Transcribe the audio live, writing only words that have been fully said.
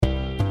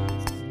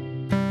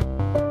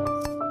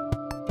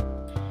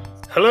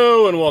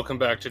Hello and welcome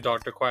back to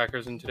Dr.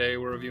 Quackers, and today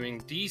we're reviewing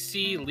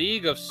DC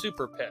League of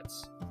Super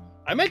Pets.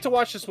 I meant to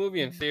watch this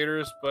movie in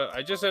theaters, but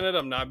I just ended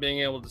up not being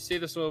able to see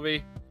this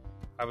movie.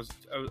 I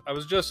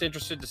was just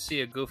interested to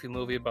see a goofy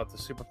movie about the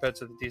Super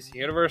Pets of the DC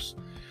Universe,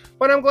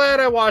 but I'm glad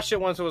I watched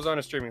it once it was on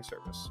a streaming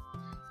service.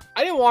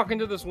 I didn't walk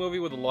into this movie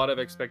with a lot of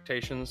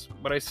expectations,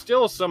 but I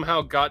still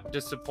somehow got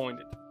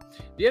disappointed.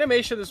 The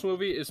animation of this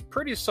movie is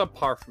pretty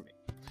subpar for me.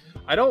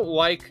 I don't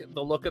like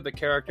the look of the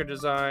character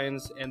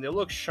designs, and they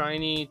look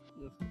shiny.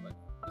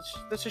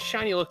 There's a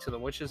shiny look to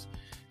them, which is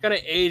going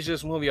to age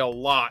this movie a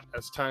lot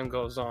as time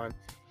goes on.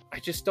 I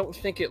just don't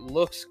think it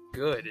looks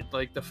good.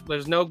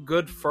 There's no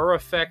good fur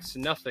effects,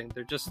 nothing.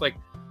 They're just like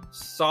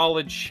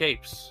solid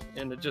shapes,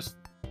 and it just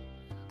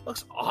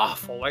looks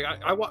awful. Like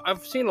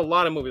I've seen a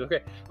lot of movies.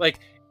 Okay, like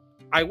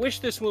I wish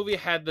this movie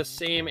had the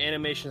same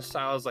animation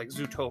style as like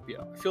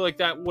Zootopia. I feel like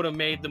that would have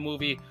made the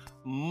movie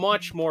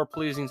much more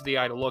pleasing to the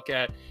eye to look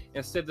at.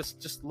 Instead, this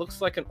just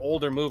looks like an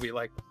older movie.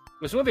 Like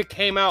this movie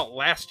came out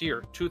last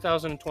year,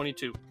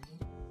 2022,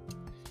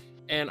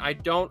 and I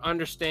don't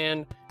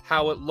understand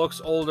how it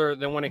looks older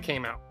than when it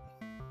came out.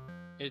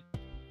 It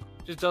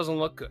just doesn't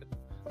look good.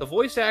 The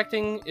voice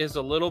acting is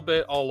a little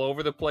bit all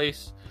over the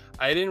place.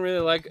 I didn't really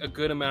like a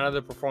good amount of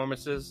the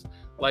performances.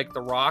 Like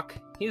The Rock,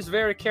 he's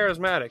very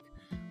charismatic,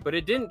 but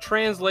it didn't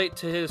translate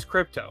to his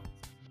Krypto.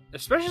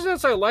 Especially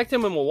since I liked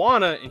him in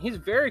Moana, and he's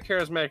very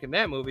charismatic in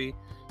that movie.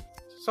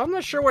 So I'm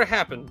not sure what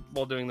happened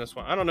while doing this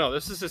one. I don't know.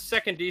 This is his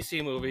second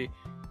DC movie,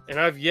 and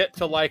I've yet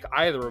to like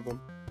either of them.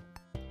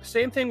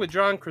 Same thing with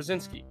John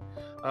Krasinski.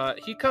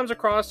 He comes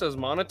across as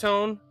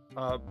monotone,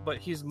 but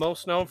he's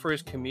most known for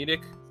his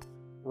comedic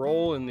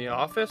role in The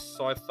Office.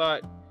 So I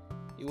thought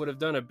he would have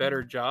done a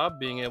better job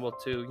being able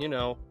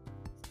to,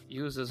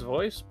 use his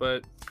voice,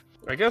 but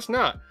I guess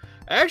not.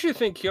 I actually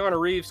think Keanu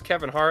Reeves,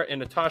 Kevin Hart, and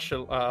Natasha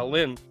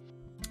Lyonne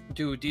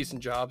do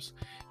decent jobs.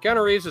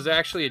 Keanu Reeves is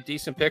actually a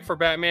decent pick for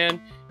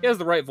Batman. He has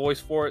the right voice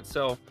for it,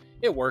 so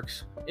it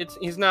works.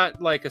 He's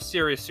not like a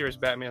serious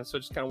Batman, so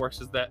it just kind of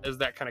works as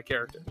that kind of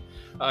character.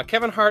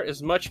 Kevin Hart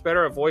is much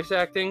better at voice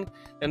acting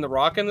than The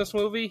Rock in this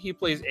movie. He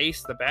plays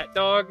Ace the Bat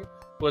Dog,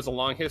 who has a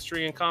long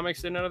history in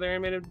comics and other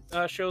animated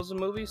shows and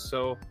movies.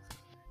 So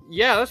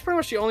yeah, that's pretty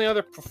much the only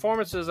other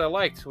performances I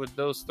liked with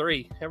those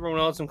three. Everyone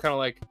else I'm kind of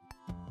like,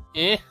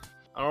 I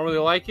don't really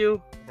like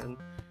you. And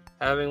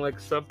having like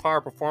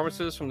subpar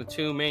performances from the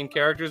two main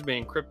characters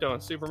being Krypto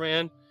and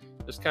Superman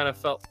just kind of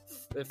fell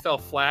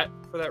flat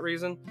for that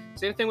reason.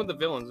 Same thing with the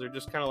villains. They're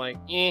just kind of like,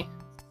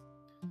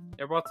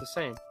 they're about the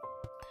same.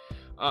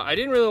 I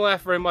didn't really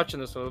laugh very much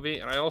in this movie,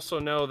 and I also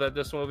know that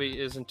this movie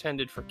is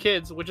intended for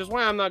kids, which is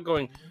why I'm not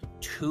going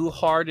too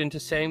hard into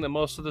saying that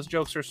most of those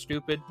jokes are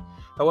stupid.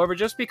 However,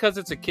 just because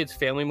it's a kids'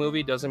 family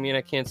movie doesn't mean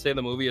I can't say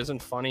the movie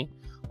isn't funny.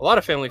 A lot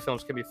of family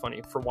films can be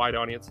funny for wide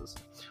audiences.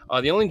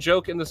 The only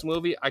joke in this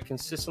movie I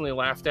consistently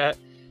laughed at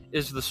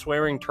is the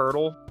swearing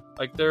turtle.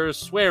 Like, there's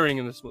swearing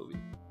in this movie.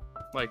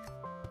 Like,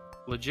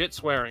 legit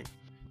swearing.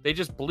 They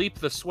just bleep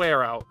the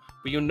swear out,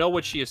 but you know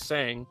what she is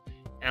saying.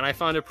 And I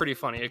found it pretty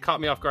funny. It caught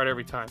me off guard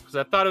every time, because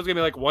I thought it was going to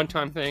be like one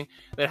time thing.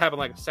 That happened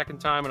like a second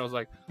time, and I was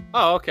like,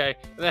 oh, okay.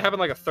 And then it happened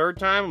like a third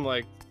time. I'm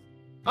like,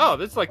 oh,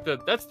 that's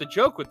the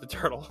joke with the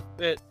turtle.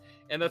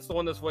 And that's the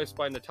one that's voiced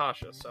by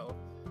Natasha. So,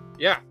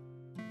 yeah.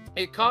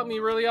 It caught me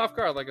really off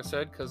guard, like I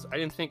said, because I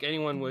didn't think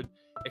anyone would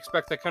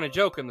expect that kind of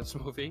joke in this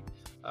movie.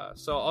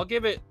 So I'll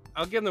give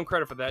them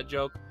credit for that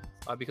joke,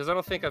 because I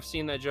don't think I've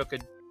seen that joke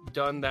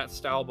done that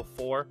style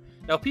before.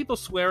 Now, people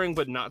swearing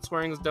but not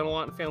swearing is done a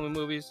lot in family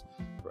movies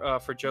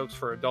for jokes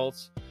for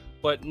adults,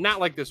 but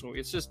not like this movie.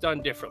 It's just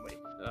done differently.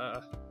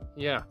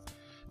 Yeah.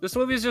 This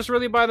movie is just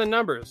really by the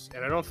numbers,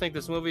 and I don't think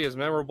this movie is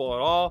memorable at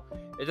all.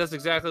 It does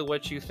exactly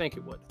what you think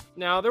it would.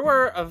 Now, there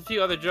were a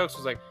few other jokes. I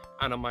was like,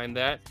 I don't mind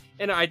that.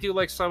 And I do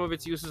like some of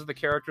its uses of the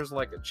characters,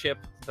 like Chip,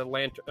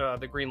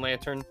 the Green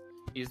Lantern.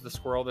 He's the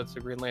squirrel that's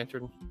the Green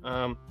Lantern.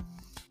 And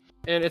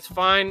it's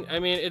fine. I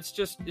mean, it's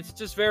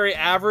just very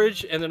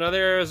average, and in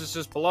other areas, it's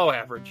just below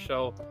average.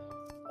 So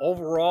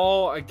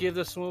overall, I give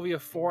this movie a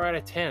 4 out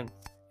of 10.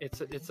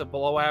 It's a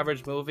below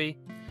average movie.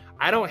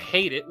 I don't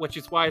hate it, which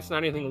is why it's not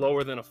anything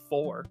lower than a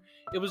 4.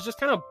 It was just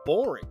kind of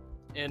boring,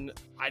 and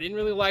I didn't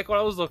really like what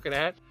I was looking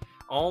at.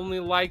 I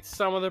only liked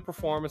some of the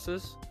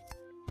performances.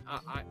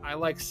 I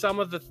like some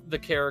of the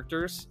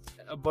characters,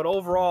 but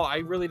overall,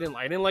 I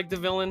didn't like the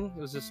villain.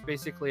 It was just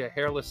basically a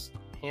hairless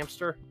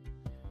hamster,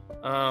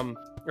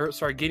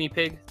 guinea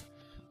pig.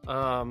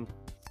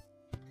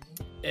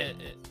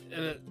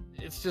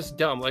 It's just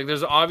dumb. Like,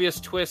 there's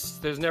obvious twists.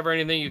 There's never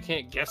anything you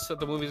can't guess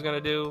that the movie's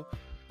gonna do.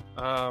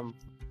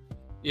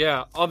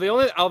 Yeah.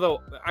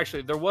 Although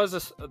actually, there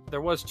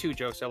was 2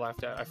 jokes I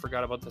laughed at. I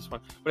forgot about this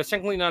one, but it's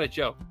technically not a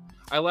joke.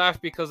 I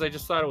laughed because I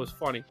just thought it was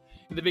funny.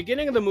 In the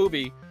beginning of the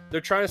movie, they're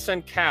trying to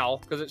send Cal,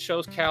 because it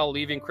shows Cal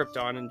leaving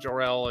Krypton and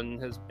Jor-El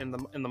and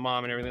the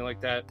mom and everything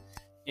like that,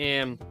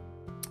 and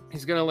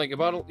he's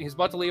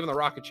about to leave in the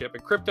rocket ship,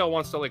 and Krypto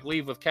wants to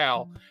leave with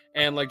Cal,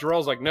 and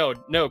Jor-El's like, no,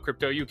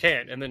 Krypto, you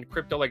can't, and then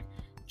Krypto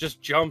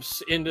just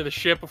jumps into the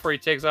ship before he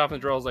takes off,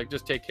 and Jor-El's like,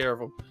 just take care of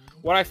him.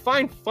 what I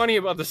find funny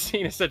about the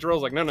scene is that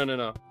Jorul's like,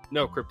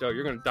 no, Crypto,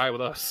 you're gonna die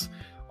with us.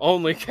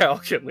 Only Cal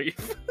can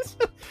leave.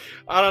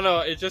 I don't know.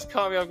 It just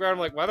caught me off guard. I'm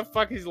like, why the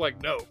fuck? He's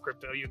like, no,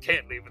 Crypto, you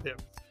can't leave with him.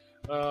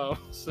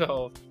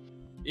 So,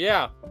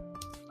 yeah,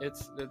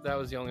 that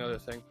was the only other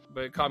thing.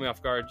 But it caught me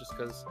off guard just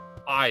because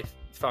I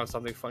found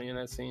something funny in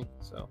that scene.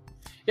 So,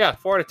 yeah,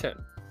 4 out of 10.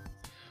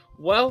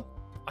 Well,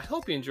 I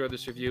hope you enjoyed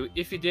this review.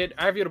 If you did,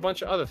 I reviewed a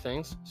bunch of other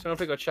things, so don't forget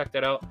to go check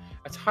that out.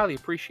 That's highly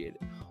appreciated.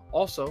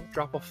 Also,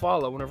 drop a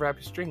follow whenever I've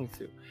been streaming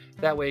through.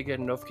 That way you get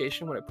a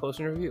notification when I post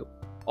a review.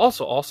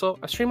 Also,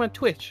 I stream on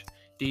Twitch,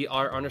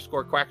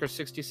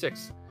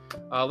 dr_quacker66.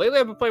 Lately,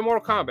 I've been playing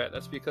Mortal Kombat.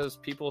 That's because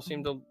people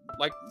seem to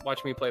like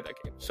watching me play that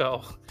game.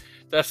 So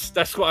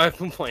that's why I've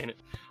been playing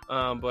it.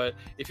 But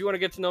if you want to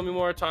get to know me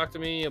more, talk to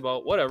me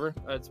about whatever,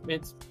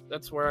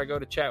 that's where I go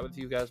to chat with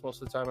you guys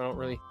most of the time. I don't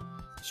really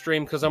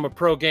stream because I'm a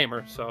pro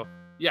gamer. So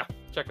yeah,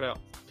 check it out.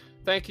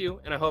 Thank you,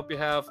 and I hope you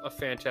have a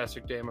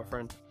fantastic day, my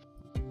friend.